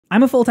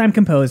I'm a full-time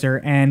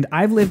composer, and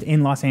I've lived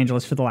in Los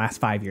Angeles for the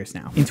last 5 years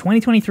now. In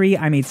 2023,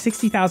 I made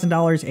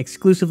 $60,000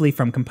 exclusively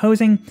from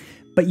composing,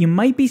 but you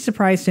might be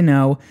surprised to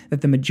know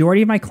that the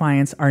majority of my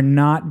clients are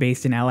not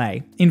based in LA.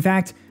 In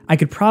fact, I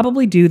could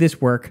probably do this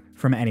work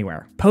from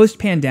anywhere.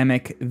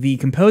 Post-pandemic, the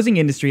composing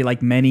industry,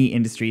 like many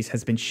industries,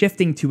 has been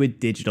shifting to a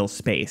digital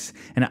space,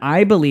 and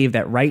I believe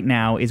that right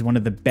now is one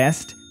of the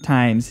best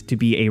times to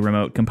be a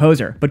remote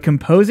composer. But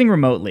composing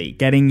remotely,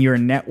 getting your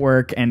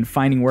network and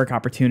finding work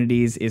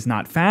opportunities is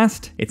not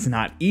fast, it's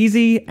not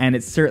easy, and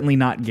it's certainly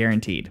not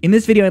guaranteed. In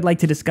this video, I'd like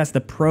to discuss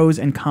the pros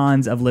and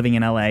cons of living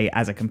in LA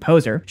as a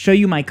composer, show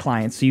you my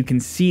clients so you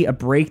can see a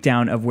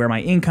breakdown of where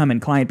my income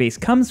and client base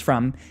comes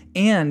from,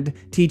 and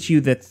teach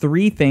you the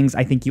 3 things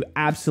I think you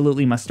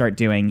absolutely must start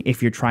doing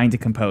if you're trying to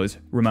compose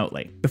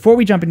remotely. Before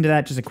we jump into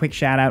that, just a quick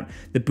shout out.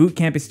 The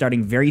bootcamp is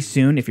starting very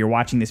soon. If you're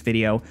watching this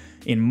video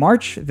in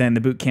March, then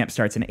the bootcamp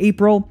starts in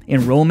April.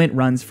 Enrollment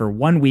runs for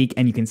 1 week,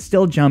 and you can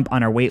still jump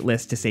on our wait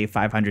list to save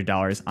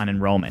 $500 on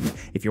enrollment.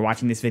 If you're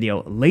watching this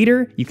video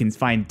later, you can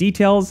find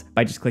details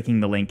by just clicking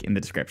the link in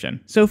the description.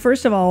 So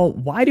first of all,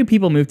 why do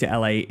people move to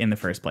LA in the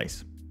first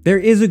place? There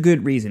is a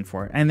good reason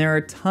for it, and there are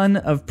a ton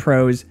of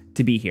pros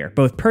to be here,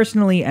 both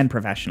personally and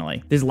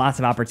professionally. There's lots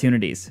of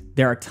opportunities.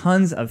 There are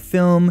tons of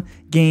film,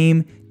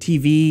 game,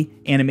 TV,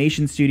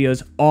 animation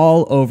studios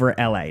all over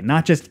LA,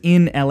 not just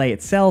in LA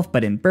itself,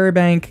 but in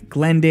Burbank,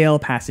 Glendale,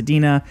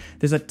 Pasadena.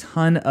 There's a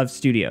ton of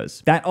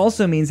studios. That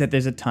also means that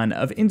there's a ton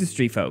of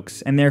industry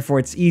folks, and therefore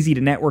it's easy to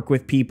network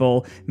with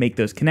people, make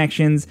those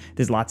connections.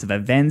 There's lots of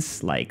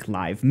events like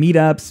live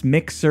meetups,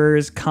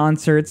 mixers,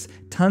 concerts,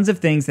 tons of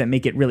things that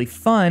make it really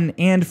fun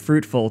and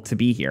fruitful to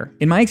be here.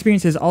 In my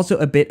experience, there's also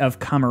a bit of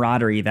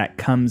camaraderie that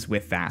comes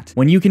with that.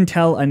 When you can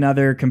tell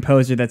another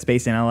composer that's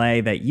based in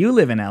LA that you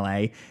live in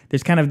LA,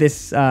 there's kind of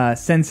this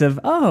sense of,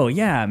 oh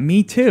yeah,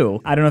 me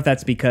too. I don't know if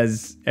that's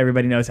because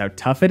everybody knows how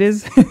tough it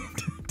is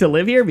to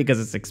live here because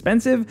it's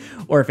expensive,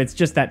 or if it's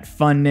just that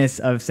funness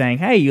of saying,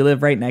 hey, you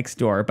live right next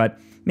door, but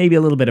maybe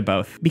a little bit of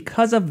both.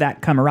 Because of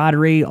that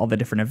camaraderie, all the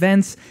different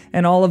events,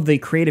 and all of the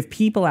creative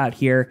people out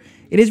here,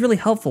 it is really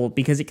helpful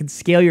because it can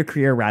scale your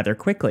career rather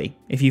quickly.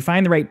 If you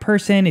find the right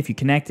person, if you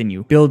connect and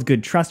you build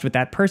good trust with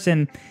that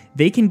person,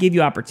 they can give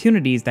you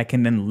opportunities that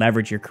can then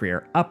leverage your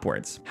career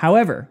upwards.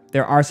 However,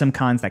 there are some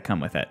cons that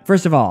come with it.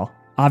 First of all,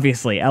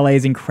 obviously, LA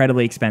is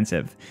incredibly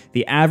expensive.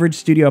 The average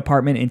studio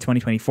apartment in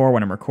 2024,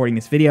 when I'm recording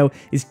this video,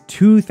 is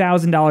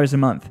 $2,000 a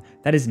month.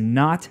 That is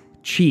not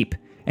cheap.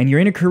 And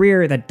you're in a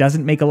career that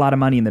doesn't make a lot of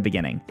money in the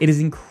beginning. It is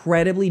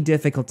incredibly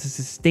difficult to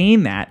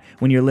sustain that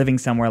when you're living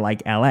somewhere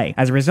like LA.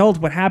 As a result,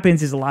 what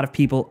happens is a lot of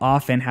people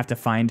often have to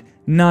find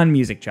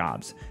non-music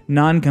jobs,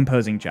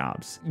 non-composing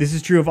jobs. This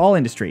is true of all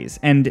industries.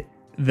 And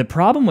the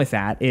problem with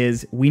that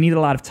is we need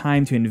a lot of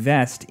time to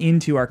invest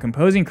into our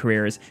composing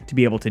careers to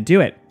be able to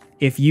do it.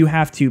 If you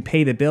have to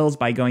pay the bills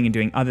by going and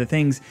doing other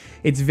things,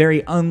 it's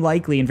very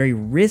unlikely and very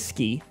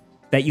risky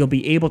that you'll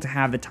be able to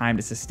have the time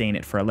to sustain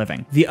it for a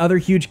living. The other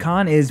huge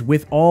con is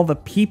with all the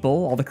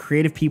people, all the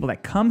creative people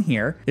that come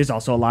here, there's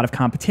also a lot of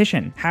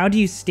competition. How do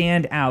you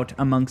stand out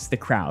amongst the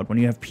crowd when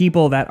you have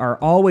people that are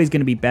always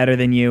going to be better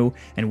than you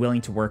and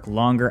willing to work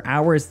longer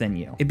hours than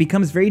you? It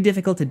becomes very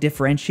difficult to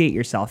differentiate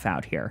yourself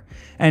out here.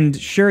 And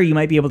sure, you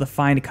might be able to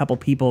find a couple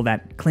people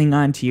that cling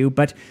on to you,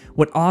 but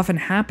what often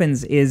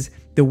happens is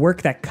the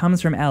work that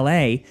comes from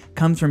LA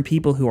comes from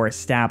people who are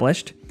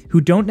established, who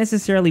don't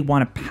necessarily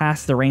want to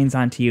pass the reins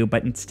on to you,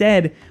 but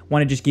instead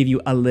want to just give you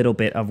a little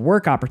bit of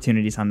work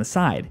opportunities on the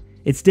side.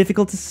 It's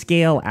difficult to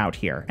scale out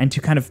here and to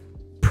kind of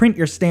print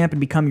your stamp and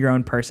become your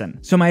own person.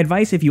 So my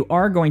advice if you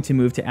are going to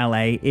move to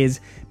LA is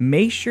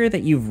make sure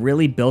that you've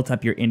really built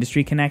up your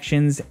industry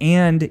connections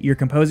and your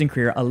composing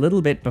career a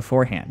little bit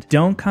beforehand.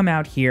 Don't come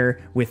out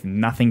here with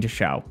nothing to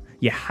show.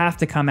 You have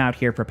to come out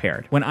here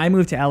prepared. When I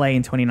moved to LA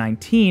in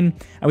 2019,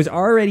 I was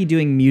already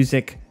doing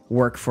music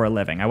work for a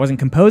living. I wasn't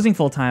composing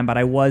full-time, but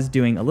I was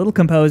doing a little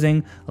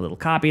composing, a little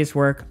copyist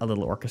work, a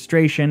little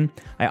orchestration.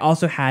 I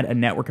also had a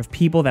network of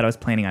people that I was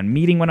planning on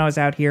meeting when I was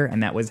out here,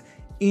 and that was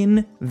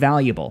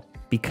invaluable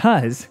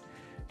because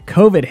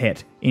COVID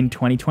hit in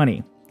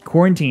 2020.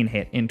 Quarantine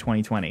hit in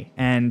 2020,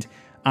 and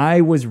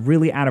I was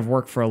really out of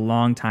work for a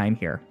long time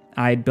here.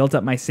 I'd built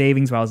up my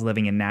savings while I was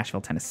living in Nashville,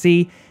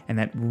 Tennessee, and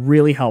that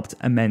really helped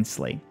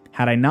immensely.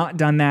 Had I not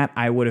done that,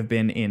 I would have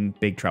been in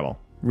big trouble.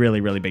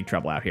 Really, really big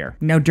trouble out here.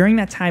 Now, during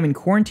that time in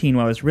quarantine,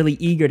 while I was really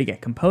eager to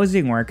get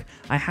composing work,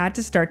 I had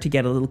to start to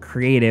get a little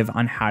creative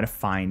on how to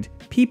find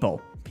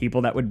people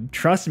that would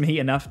trust me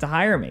enough to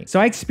hire me. So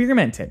I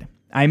experimented.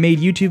 I made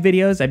YouTube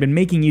videos. I've been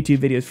making YouTube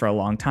videos for a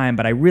long time,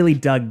 but I really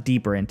dug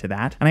deeper into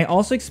that. And I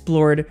also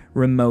explored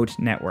remote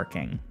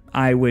networking.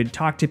 I would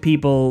talk to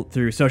people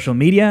through social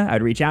media. I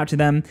would reach out to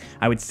them.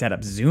 I would set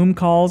up Zoom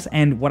calls.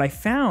 And what I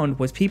found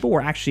was people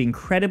were actually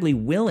incredibly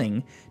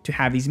willing to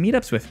have these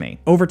meetups with me.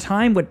 Over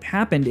time, what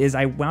happened is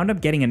I wound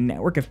up getting a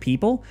network of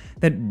people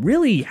that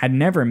really had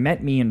never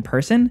met me in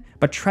person,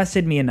 but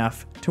trusted me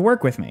enough to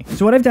work with me.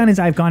 So what I've done is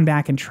I've gone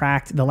back and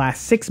tracked the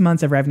last 6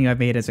 months of revenue I've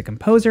made as a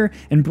composer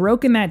and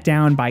broken that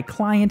down by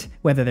client,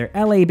 whether they're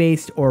LA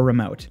based or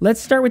remote.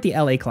 Let's start with the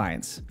LA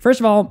clients.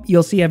 First of all,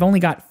 you'll see I've only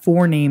got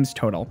 4 names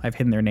total. I've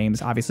hidden their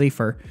names, obviously,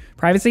 for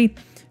privacy.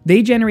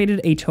 They generated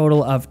a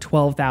total of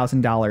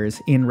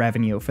 $12,000 in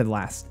revenue for the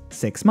last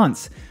 6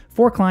 months.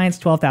 4 clients,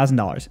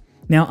 $12,000.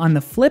 Now, on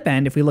the flip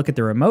end, if we look at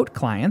the remote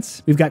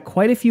clients, we've got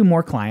quite a few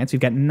more clients. We've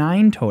got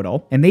 9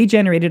 total, and they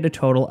generated a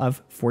total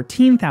of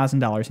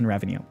 $14,000 in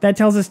revenue. That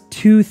tells us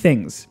 2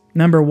 things.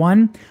 Number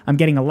 1, I'm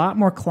getting a lot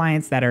more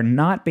clients that are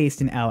not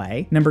based in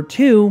LA. Number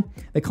 2,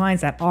 the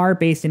clients that are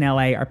based in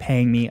LA are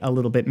paying me a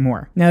little bit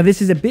more. Now,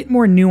 this is a bit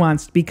more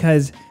nuanced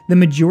because the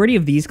majority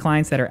of these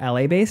clients that are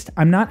LA based,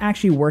 I'm not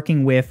actually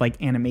working with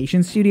like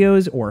animation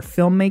studios or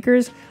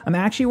filmmakers. I'm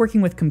actually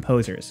working with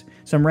composers.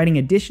 So I'm writing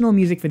additional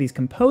music for these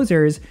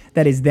composers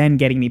that is then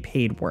getting me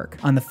paid work.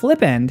 On the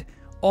flip end,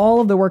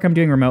 all of the work I'm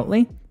doing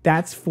remotely,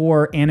 that's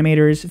for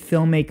animators,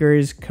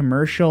 filmmakers,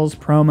 commercials,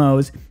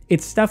 promos.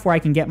 It's stuff where I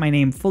can get my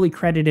name fully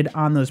credited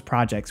on those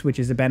projects, which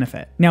is a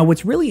benefit. Now,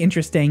 what's really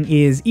interesting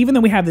is even though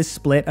we have this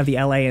split of the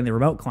LA and the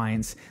remote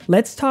clients,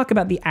 let's talk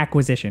about the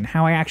acquisition,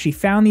 how I actually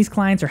found these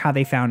clients or how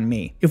they found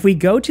me. If we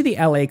go to the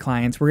LA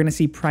clients, we're gonna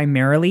see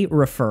primarily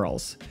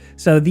referrals.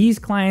 So these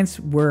clients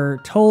were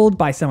told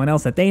by someone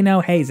else that they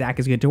know, hey, Zach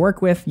is good to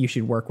work with, you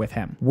should work with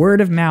him.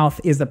 Word of mouth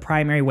is the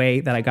primary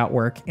way that I got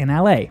work in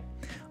LA.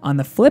 On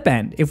the flip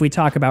end, if we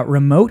talk about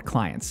remote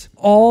clients,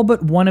 all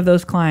but one of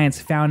those clients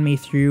found me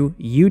through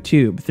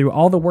YouTube, through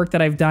all the work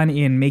that I've done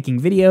in making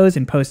videos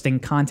and posting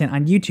content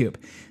on YouTube.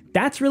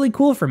 That's really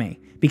cool for me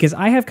because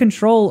I have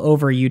control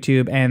over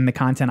YouTube and the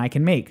content I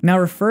can make. Now,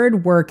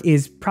 referred work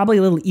is probably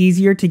a little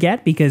easier to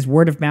get because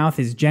word of mouth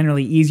is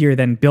generally easier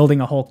than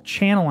building a whole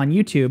channel on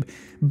YouTube,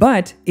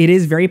 but it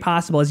is very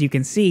possible, as you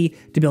can see,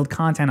 to build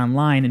content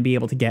online and be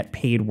able to get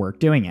paid work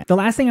doing it. The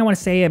last thing I want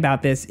to say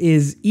about this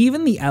is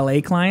even the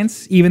LA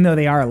clients, even though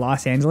they are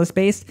Los Angeles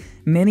based,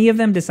 many of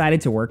them decided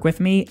to work with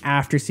me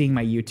after seeing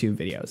my YouTube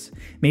videos.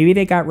 Maybe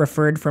they got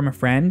referred from a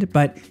friend,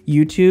 but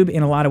YouTube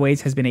in a lot of ways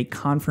has been a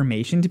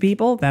confirmation to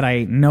people that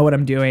I know what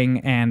I'm doing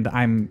and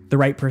I'm the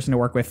right person to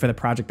work with for the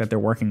project that they're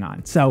working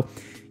on. So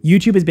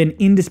YouTube has been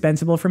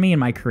indispensable for me in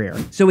my career.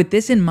 So with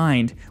this in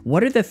mind,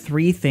 what are the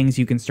 3 things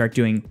you can start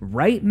doing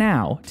right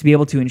now to be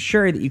able to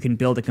ensure that you can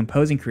build a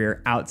composing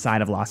career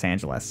outside of Los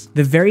Angeles?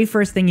 The very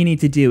first thing you need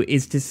to do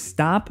is to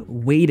stop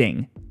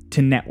waiting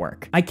to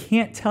network. I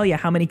can't tell you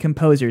how many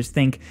composers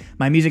think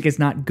my music is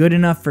not good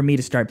enough for me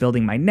to start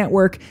building my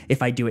network.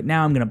 If I do it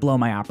now, I'm gonna blow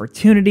my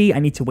opportunity. I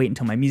need to wait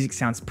until my music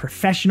sounds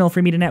professional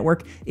for me to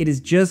network. It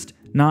is just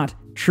not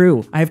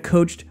true. I have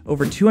coached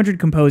over 200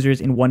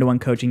 composers in one-to-one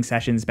coaching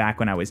sessions back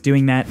when I was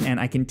doing that, and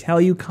I can tell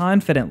you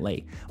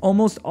confidently,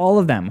 almost all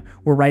of them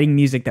were writing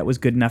music that was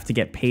good enough to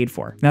get paid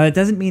for. Now, that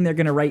doesn't mean they're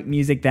gonna write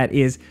music that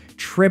is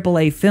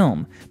AAA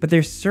film, but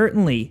they're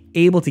certainly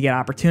able to get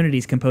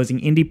opportunities composing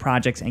indie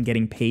projects and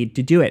getting paid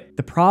to do it.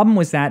 The problem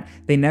was that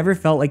they never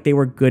felt like they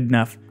were good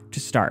enough to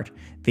start.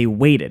 They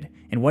waited.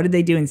 And what did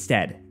they do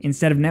instead?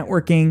 Instead of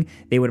networking,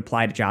 they would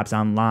apply to jobs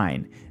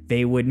online.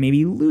 They would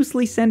maybe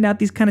loosely send out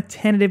these kind of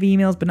tentative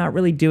emails, but not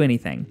really do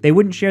anything. They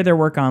wouldn't share their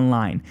work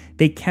online.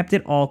 They kept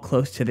it all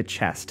close to the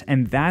chest,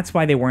 and that's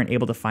why they weren't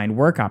able to find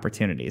work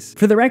opportunities.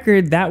 For the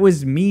record, that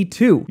was me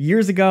too.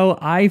 Years ago,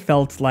 I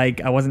felt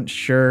like I wasn't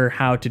sure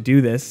how to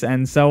do this,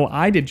 and so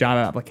I did job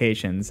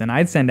applications, and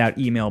I'd send out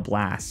email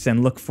blasts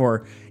and look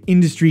for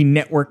industry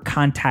network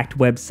contact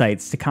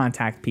websites to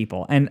contact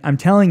people. And I'm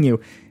telling you,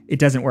 it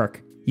doesn't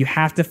work. You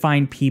have to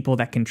find people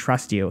that can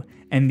trust you.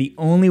 And the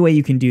only way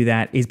you can do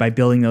that is by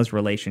building those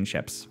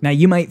relationships. Now,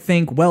 you might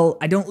think, well,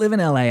 I don't live in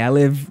LA. I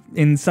live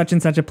in such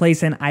and such a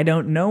place and I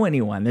don't know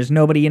anyone. There's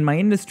nobody in my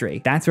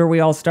industry. That's where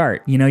we all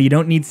start. You know, you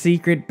don't need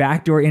secret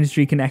backdoor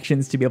industry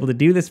connections to be able to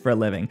do this for a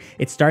living.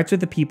 It starts with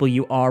the people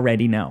you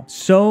already know.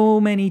 So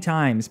many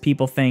times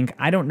people think,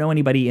 I don't know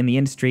anybody in the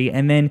industry.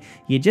 And then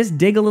you just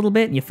dig a little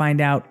bit and you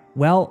find out,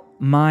 well,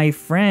 my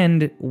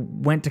friend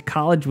went to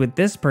college with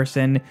this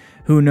person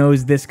who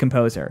knows this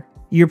composer.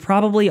 You're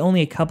probably only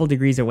a couple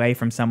degrees away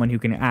from someone who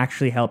can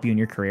actually help you in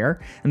your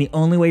career. And the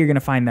only way you're gonna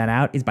find that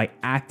out is by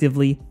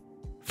actively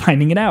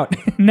finding it out,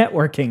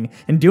 networking,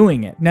 and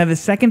doing it. Now, the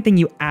second thing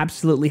you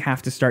absolutely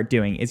have to start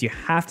doing is you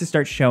have to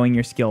start showing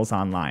your skills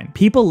online.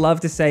 People love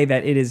to say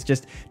that it is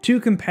just too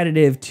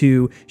competitive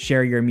to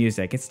share your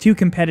music. It's too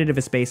competitive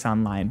a space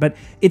online, but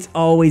it's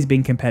always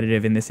been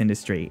competitive in this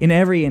industry, in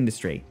every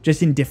industry,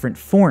 just in different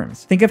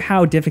forms. Think of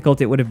how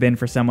difficult it would have been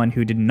for someone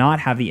who did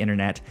not have the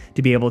internet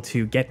to be able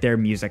to get their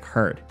music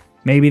heard.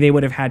 Maybe they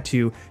would have had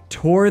to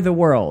tour the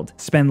world,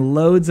 spend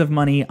loads of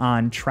money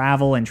on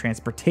travel and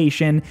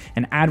transportation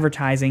and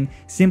advertising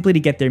simply to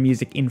get their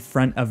music in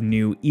front of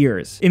new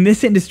ears. In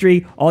this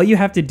industry, all you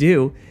have to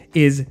do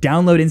is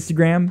download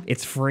Instagram,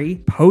 it's free,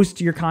 post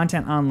your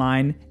content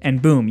online,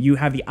 and boom, you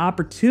have the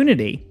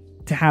opportunity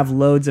to have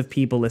loads of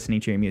people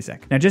listening to your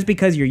music. Now, just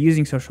because you're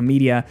using social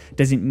media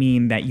doesn't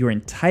mean that you're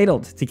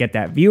entitled to get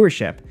that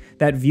viewership.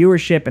 That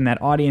viewership and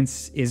that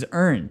audience is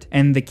earned.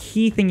 And the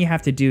key thing you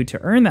have to do to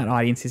earn that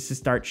audience is to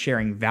start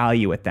sharing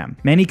value with them.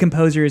 Many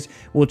composers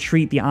will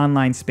treat the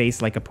online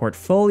space like a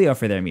portfolio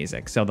for their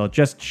music. So they'll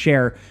just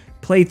share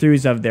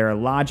playthroughs of their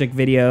Logic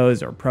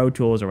videos or Pro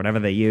Tools or whatever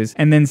they use,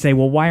 and then say,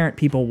 well, why aren't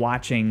people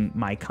watching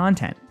my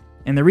content?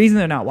 And the reason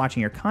they're not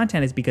watching your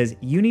content is because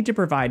you need to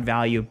provide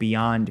value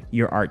beyond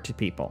your art to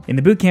people. In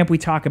the bootcamp, we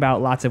talk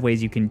about lots of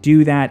ways you can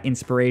do that: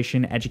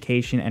 inspiration,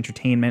 education,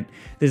 entertainment.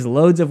 There's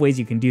loads of ways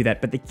you can do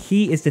that, but the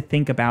key is to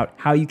think about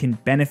how you can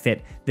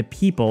benefit the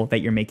people that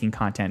you're making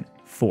content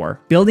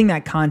for. Building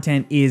that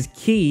content is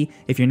key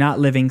if you're not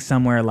living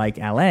somewhere like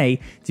LA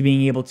to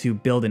being able to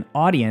build an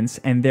audience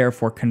and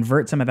therefore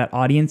convert some of that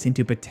audience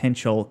into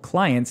potential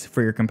clients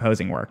for your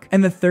composing work.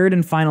 And the third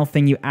and final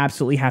thing you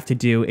absolutely have to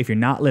do if you're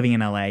not living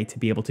in LA to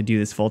be able to do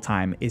this full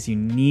time is you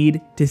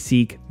need to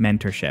seek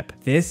mentorship.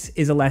 This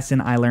is a lesson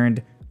I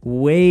learned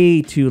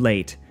way too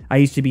late. I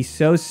used to be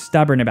so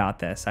stubborn about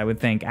this. I would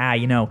think, I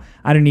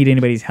don't need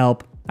anybody's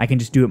help. I can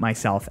just do it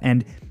myself.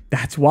 And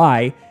that's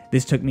why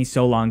this took me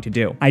so long to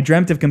do. I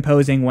dreamt of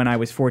composing when I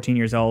was 14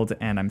 years old,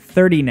 and I'm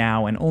 30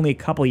 now, and only a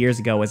couple years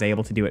ago was I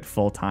able to do it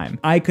full time.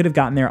 I could have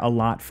gotten there a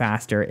lot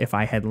faster if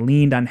I had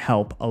leaned on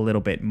help a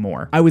little bit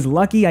more. I was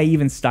lucky I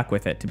even stuck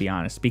with it, to be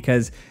honest,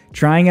 because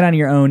trying it on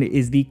your own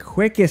is the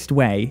quickest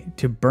way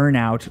to burn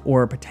out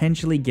or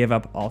potentially give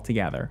up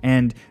altogether.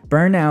 And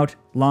burnout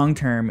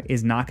long-term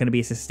is not going to be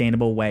a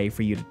sustainable way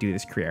for you to do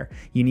this career.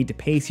 You need to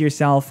pace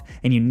yourself,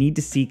 and you need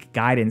to seek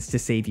guidance to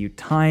save you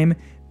time,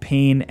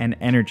 pain, and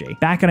energy.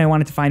 Back when I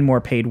wanted to find more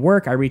paid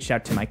work, I reached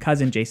out to my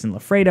cousin, Jason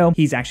Lafredo.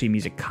 He's actually a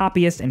music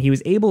copyist, and he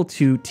was able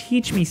to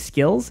teach me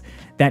skills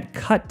that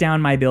cut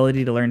down my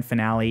ability to learn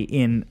finale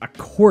in a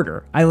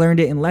quarter. I learned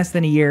it in less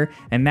than a year,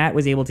 and that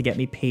was able to get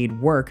me paid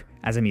work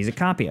as a music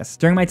copyist.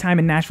 During my time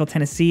in Nashville,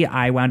 Tennessee,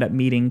 I wound up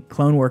meeting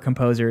Clone War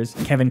composers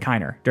Kevin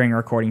Kiner during a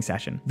recording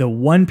session. The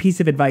one piece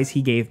of advice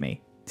he gave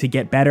me to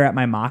get better at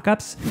my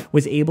mock-ups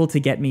was able to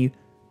get me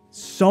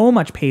so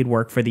much paid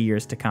work for the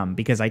years to come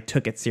because I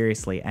took it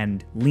seriously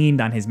and leaned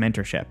on his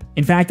mentorship.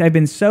 In fact, I've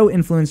been so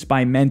influenced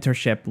by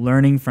mentorship,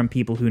 learning from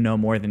people who know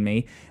more than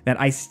me,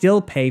 that I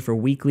still pay for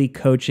weekly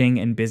coaching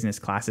and business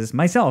classes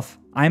myself.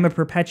 I'm a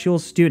perpetual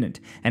student,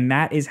 and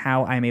that is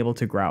how I'm able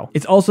to grow.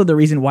 It's also the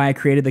reason why I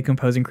created the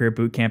Composing Career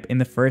Bootcamp in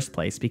the first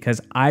place, because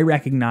I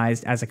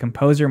recognized as a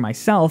composer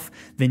myself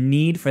the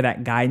need for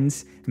that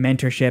guidance,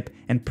 mentorship,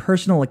 and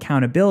personal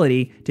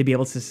accountability to be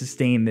able to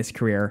sustain this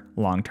career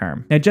long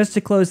term. Now, just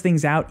to close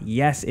things out,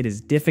 yes, it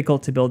is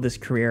difficult to build this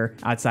career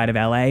outside of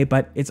LA,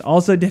 but it's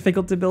also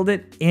difficult to build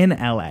it in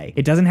LA.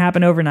 It doesn't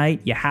happen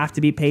overnight. You have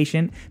to be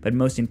patient, but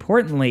most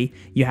importantly,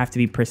 you have to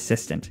be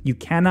persistent. You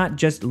cannot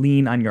just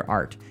lean on your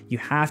art. You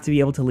have to be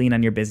able to lean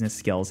on your business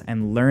skills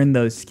and learn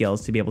those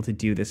skills to be able to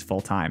do this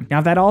full time. Now,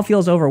 if that all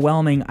feels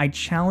overwhelming, I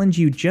challenge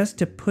you just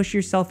to push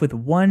yourself with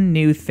one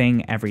new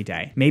thing every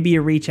day. Maybe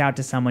you reach out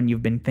to someone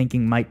you've been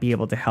thinking might be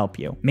able to help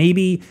you.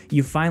 Maybe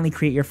you finally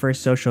create your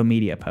first social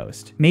media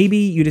post. Maybe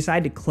you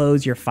decide to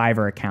close your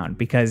Fiverr account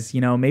because,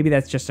 maybe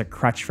that's just a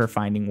crutch for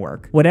finding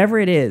work. Whatever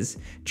it is,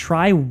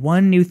 try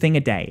one new thing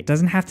a day. It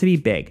doesn't have to be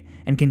big,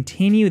 and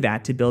continue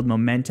that to build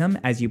momentum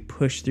as you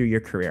push through your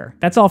career.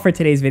 That's all for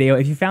today's video.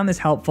 If you found this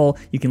helpful,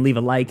 you can leave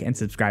a like and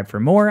subscribe for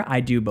more.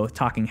 I do both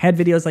talking head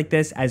videos like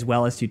this as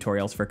well as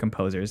tutorials for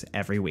composers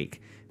every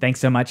week. Thanks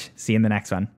so much. See you in the next one.